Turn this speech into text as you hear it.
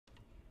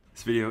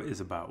This video is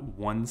about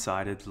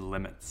one-sided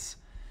limits.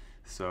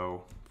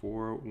 So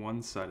for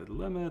one-sided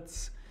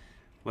limits,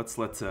 let's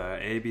let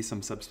a be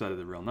some subset of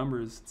the real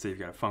numbers. Say you've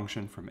got a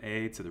function from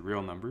a to the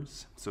real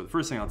numbers. So the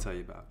first thing I'll tell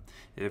you about,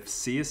 if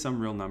c is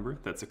some real number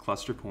that's a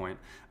cluster point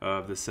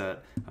of the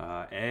set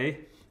a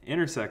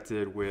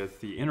intersected with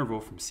the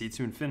interval from c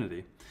to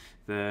infinity,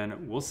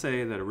 then we'll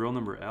say that a real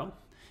number L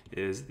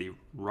is the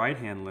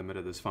right-hand limit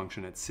of this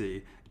function at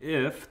c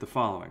if the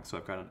following. So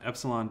I've got an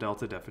epsilon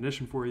delta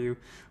definition for you.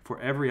 For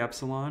every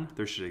epsilon,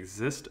 there should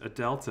exist a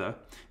delta.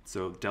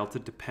 So delta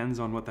depends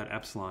on what that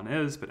epsilon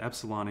is, but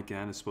epsilon,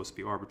 again, is supposed to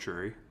be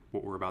arbitrary.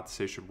 What we're about to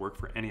say should work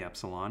for any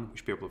epsilon. We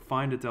should be able to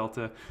find a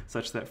delta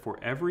such that for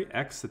every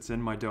x that's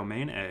in my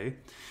domain A,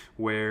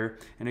 where,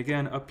 and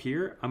again, up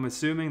here, I'm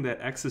assuming that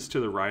x is to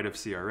the right of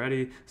c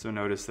already, so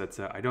notice that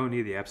I don't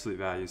need the absolute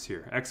values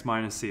here. X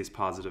minus c is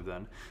positive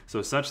then.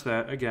 So such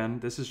that, again,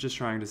 this is just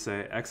trying to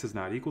say x is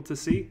not equal to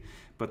c,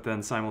 but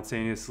then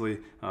simultaneously,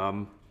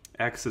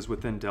 x is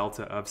within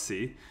delta of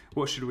c.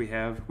 What should we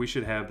have? We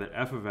should have that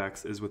f of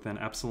x is within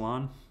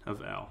epsilon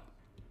of L.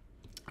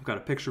 I've got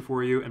a picture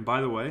for you, and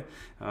by the way,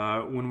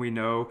 when we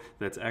know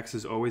that x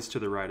is always to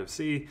the right of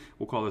c,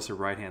 we'll call this a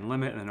right-hand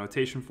limit, and the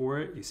notation for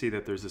it, you see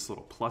that there's this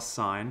little plus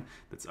sign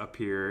that's up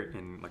here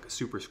in like a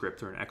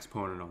superscript or an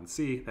exponent on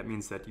c. That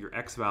means that your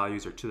x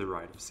values are to the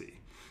right of c.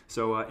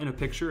 So in a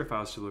picture, if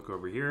I was to look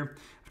over here,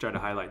 I've tried to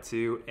highlight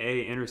too,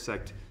 a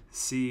intersect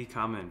c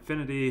comma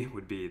infinity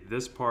would be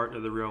this part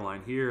of the real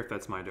line here, if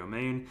that's my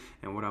domain.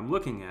 And what I'm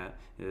looking at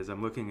is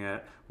I'm looking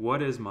at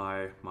what is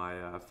my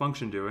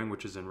function doing,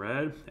 which is in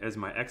red, as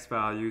my x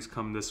values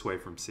come this way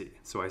from c.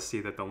 So I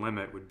see that the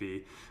limit would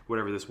be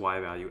whatever this y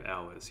value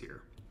L is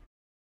here.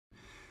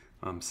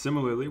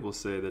 Similarly, we'll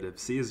say that if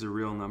c is a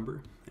real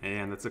number,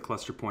 and that's a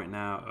cluster point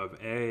now of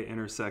a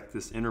intersect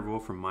this interval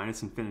from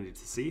minus infinity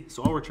to c.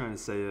 So all we're trying to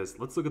say is,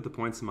 let's look at the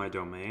points in my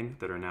domain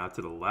that are now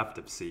to the left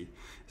of c,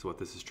 is what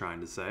this is trying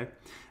to say.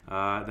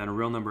 Then a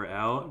real number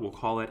L, we'll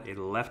call it a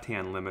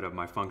left-hand limit of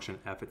my function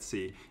f at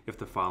c if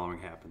the following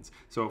happens.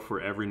 So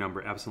for every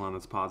number epsilon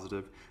that's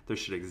positive, there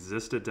should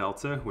exist a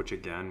delta, which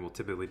again will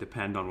typically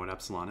depend on what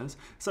epsilon is,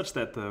 such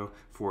that though,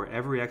 for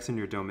every x in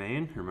your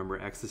domain,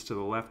 remember x is to the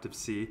left of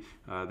c,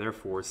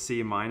 therefore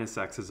c minus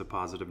x is a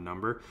positive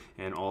number,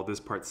 and all this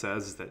part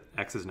says is that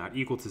x is not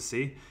equal to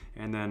c,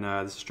 and then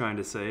this is trying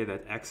to say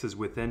that x is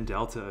within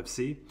delta of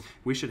c.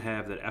 We should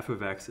have that f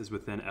of x is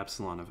within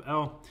epsilon of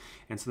L,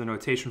 and so the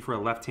notation for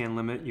a left-hand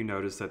limit, you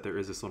notice that there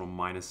is this little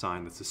minus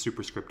sign that's a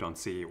superscript on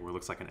c, or it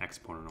looks like an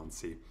exponent on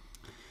c.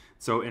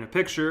 So in a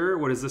picture,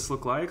 what does this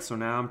look like? So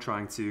now I'm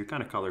trying to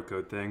kind of color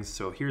code things.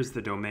 So here's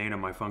the domain of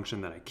my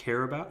function that I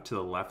care about. To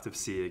the left of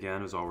c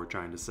again is all we're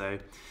trying to say.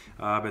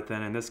 But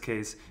then in this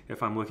case,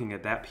 if I'm looking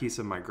at that piece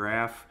of my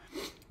graph,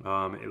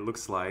 it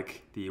looks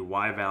like the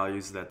y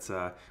values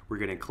that we're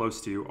getting close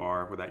to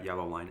are where that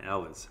yellow line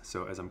L is.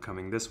 So as I'm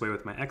coming this way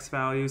with my x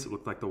values, it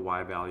looks like the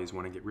y values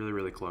want to get really,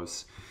 really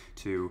close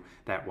to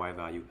that y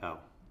value L.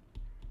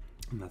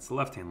 And that's the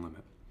left-hand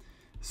limit.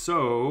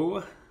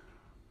 So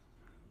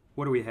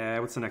what do we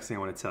have? What's the next thing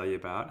I want to tell you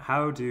about?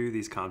 How do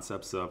these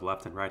concepts of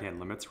left and right-hand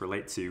limits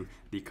relate to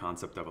the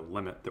concept of a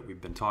limit that we've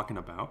been talking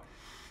about?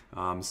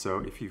 So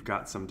if you've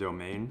got some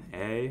domain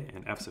A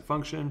and F's a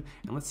function,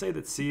 and let's say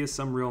that C is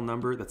some real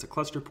number that's a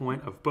cluster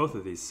point of both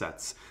of these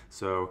sets.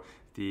 So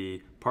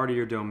the part of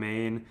your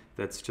domain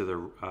that's to the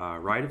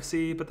right of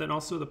C, but then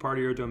also the part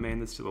of your domain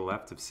that's to the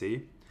left of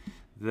C,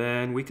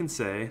 then we can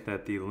say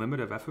that the limit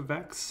of f of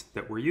x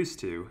that we're used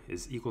to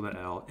is equal to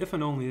L if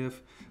and only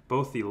if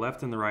both the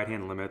left and the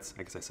right-hand limits,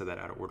 I guess I said that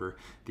out of order,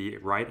 the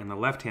right and the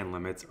left-hand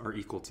limits are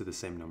equal to the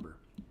same number.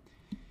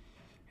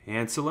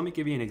 And so let me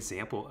give you an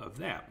example of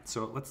that.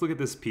 So let's look at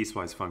this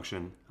piecewise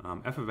function.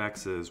 F of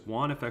x is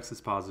 1 if x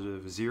is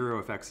positive, 0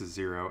 if x is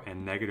 0,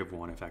 and negative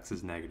 1 if x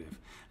is negative.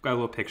 I've got a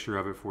little picture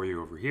of it for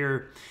you over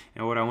here.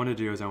 And what I want to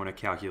do is I want to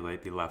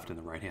calculate the left and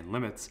the right-hand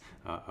limits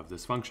of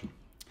this function.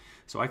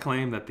 So I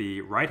claim that the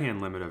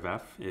right-hand limit of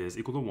f is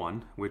equal to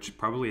 1, which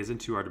probably isn't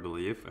too hard to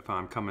believe. If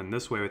I'm coming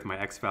this way with my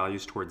x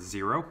values towards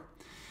 0,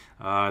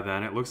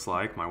 then it looks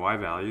like my y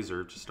values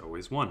are just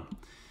always 1.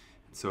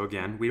 So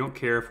again, we don't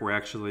care if we're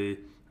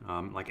actually,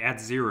 like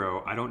at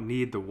 0, I don't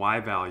need the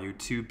y value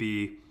to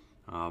be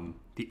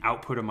the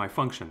output of my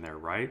function there,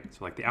 right?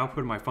 So like the output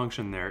of my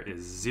function there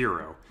is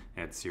 0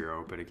 at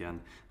 0, but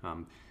again,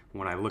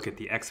 when I look at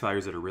the x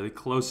values that are really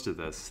close to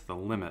this, the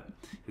limit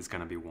is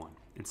going to be 1.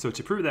 And so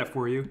to prove that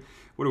for you,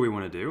 what do we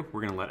want to do?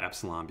 We're going to let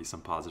epsilon be some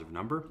positive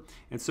number.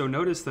 And so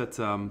notice that,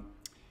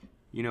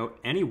 you know,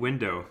 any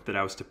window that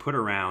I was to put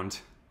around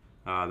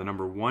the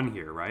number 1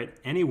 here, right?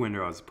 Any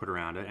window I was to put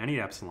around it, any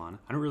epsilon,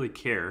 I don't really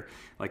care.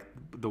 Like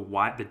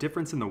the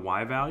difference in the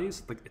y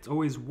values, like it's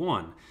always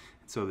 1.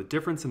 So the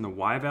difference in the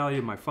y value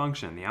of my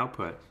function, the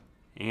output,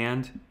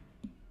 and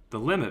the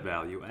limit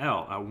value,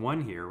 L,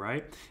 1 here,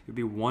 right? It would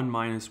be 1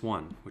 minus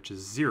 1, which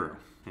is 0.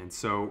 And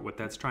so what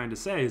that's trying to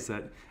say is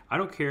that I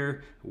don't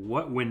care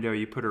what window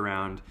you put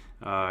around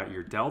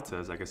your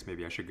deltas. I guess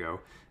maybe I should go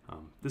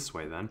this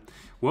way then.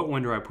 What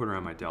window I put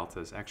around my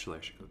deltas, actually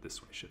I should go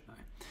this way, shouldn't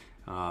I?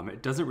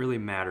 it doesn't really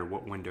matter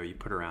what window you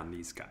put around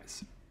these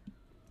guys.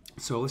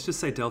 So let's just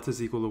say delta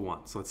is equal to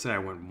 1. So let's say I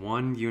went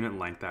 1 unit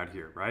length out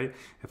here, right?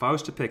 If I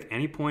was to pick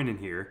any point in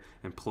here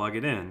and plug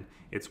it in,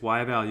 its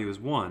y value is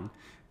 1,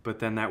 but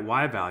then that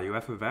y value,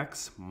 f of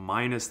x,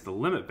 minus the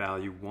limit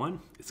value 1,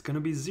 it's going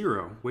to be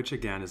 0, which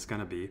again is going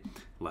to be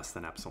less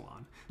than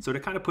epsilon. So to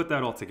kind of put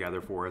that all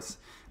together for us,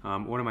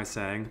 what am I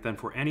saying? Then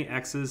for any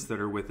x's that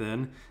are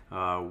within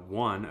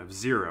 1 of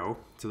 0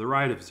 to the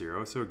right of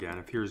 0, so again,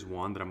 if here's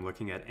 1 that I'm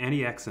looking at,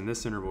 any x in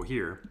this interval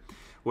here,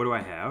 what do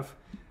I have?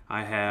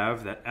 I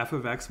have that f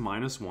of x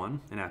minus 1,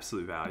 an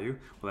absolute value.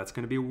 Well, that's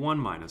going to be 1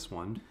 minus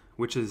 1,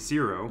 which is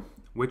 0,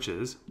 which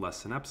is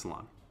less than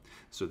epsilon.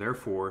 So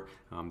therefore,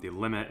 the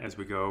limit as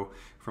we go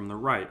from the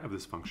right of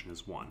this function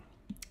is 1.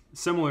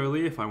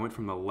 Similarly, if I went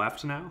from the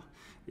left now,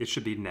 it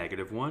should be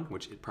negative 1,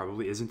 which it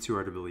probably isn't too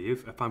hard to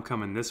believe. If I'm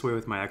coming this way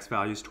with my x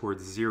values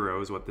towards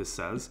 0 is what this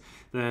says,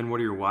 then what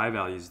are your y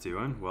values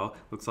doing? Well,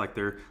 looks like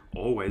they're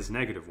always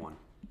negative 1.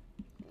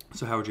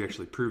 So how would you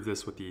actually prove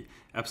this with the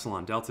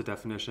epsilon delta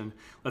definition?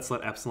 Let's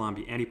let epsilon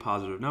be any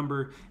positive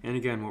number. And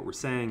again, what we're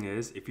saying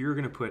is if you're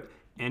going to put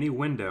any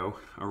window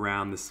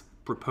around this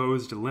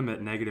proposed limit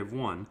negative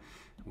 1,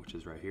 which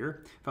is right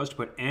here, if I was to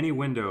put any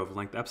window of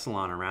length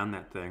epsilon around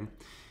that thing,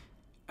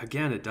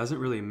 again, it doesn't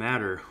really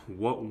matter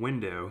what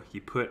window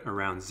you put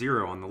around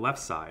 0 on the left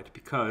side,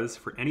 because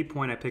for any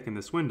point I pick in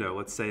this window,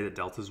 let's say that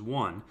delta is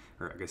 1,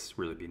 or I guess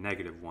really be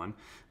negative 1,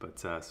 but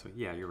so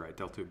yeah, you're right,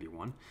 delta would be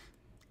 1.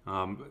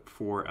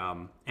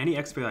 For any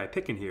x value I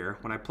pick in here,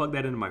 when I plug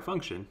that into my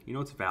function, you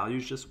know its value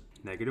is just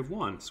negative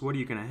 1. So what are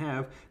you going to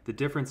have? The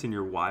difference in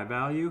your y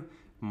value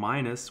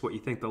minus what you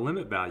think the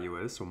limit value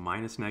is, so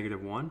minus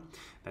negative 1,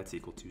 that's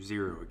equal to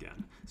 0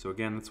 again. So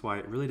again, that's why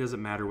it really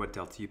doesn't matter what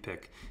delta you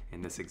pick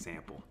in this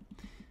example.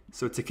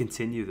 So to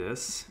continue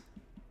this,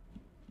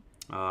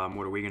 what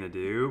are we going to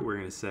do? We're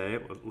going to say,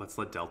 let's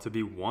let delta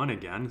be 1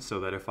 again, so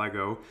that if I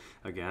go,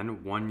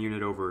 again, 1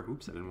 unit over,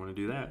 oops, I didn't want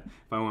to do that.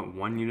 If I went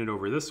 1 unit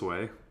over this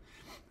way,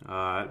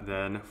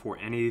 then for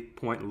any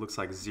point that looks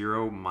like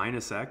 0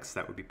 minus x,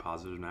 that would be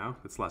positive now.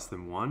 It's less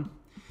than 1.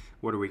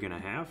 What are we going to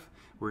have?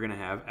 We're going to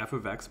have f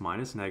of x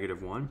minus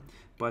negative 1.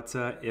 But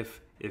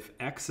if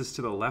x is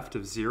to the left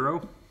of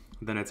 0,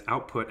 then its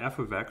output f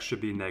of x should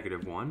be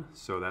negative 1.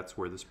 So that's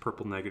where this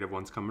purple negative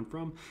 1's coming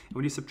from. And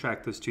when you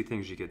subtract those two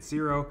things, you get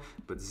 0.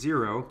 But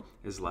 0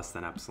 is less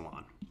than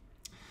epsilon.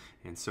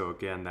 And so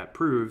again, that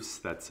proves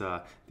that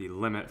the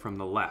limit from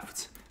the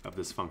left of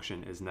this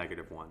function is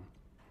negative 1.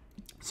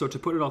 So to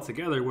put it all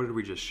together, what did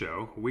we just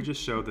show? We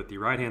just showed that the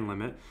right-hand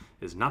limit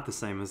is not the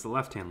same as the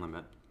left-hand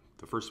limit.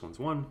 The first one's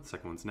 1, the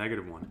second one's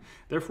negative 1.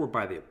 Therefore,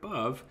 by the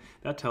above,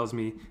 that tells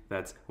me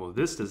that, well,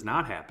 this does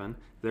not happen,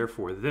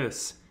 therefore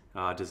this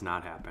does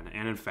not happen.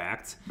 And in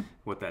fact,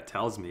 what that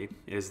tells me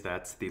is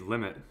that the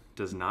limit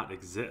does not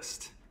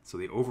exist. So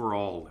the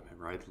overall limit,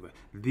 right,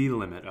 the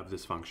limit of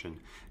this function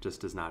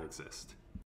just does not exist.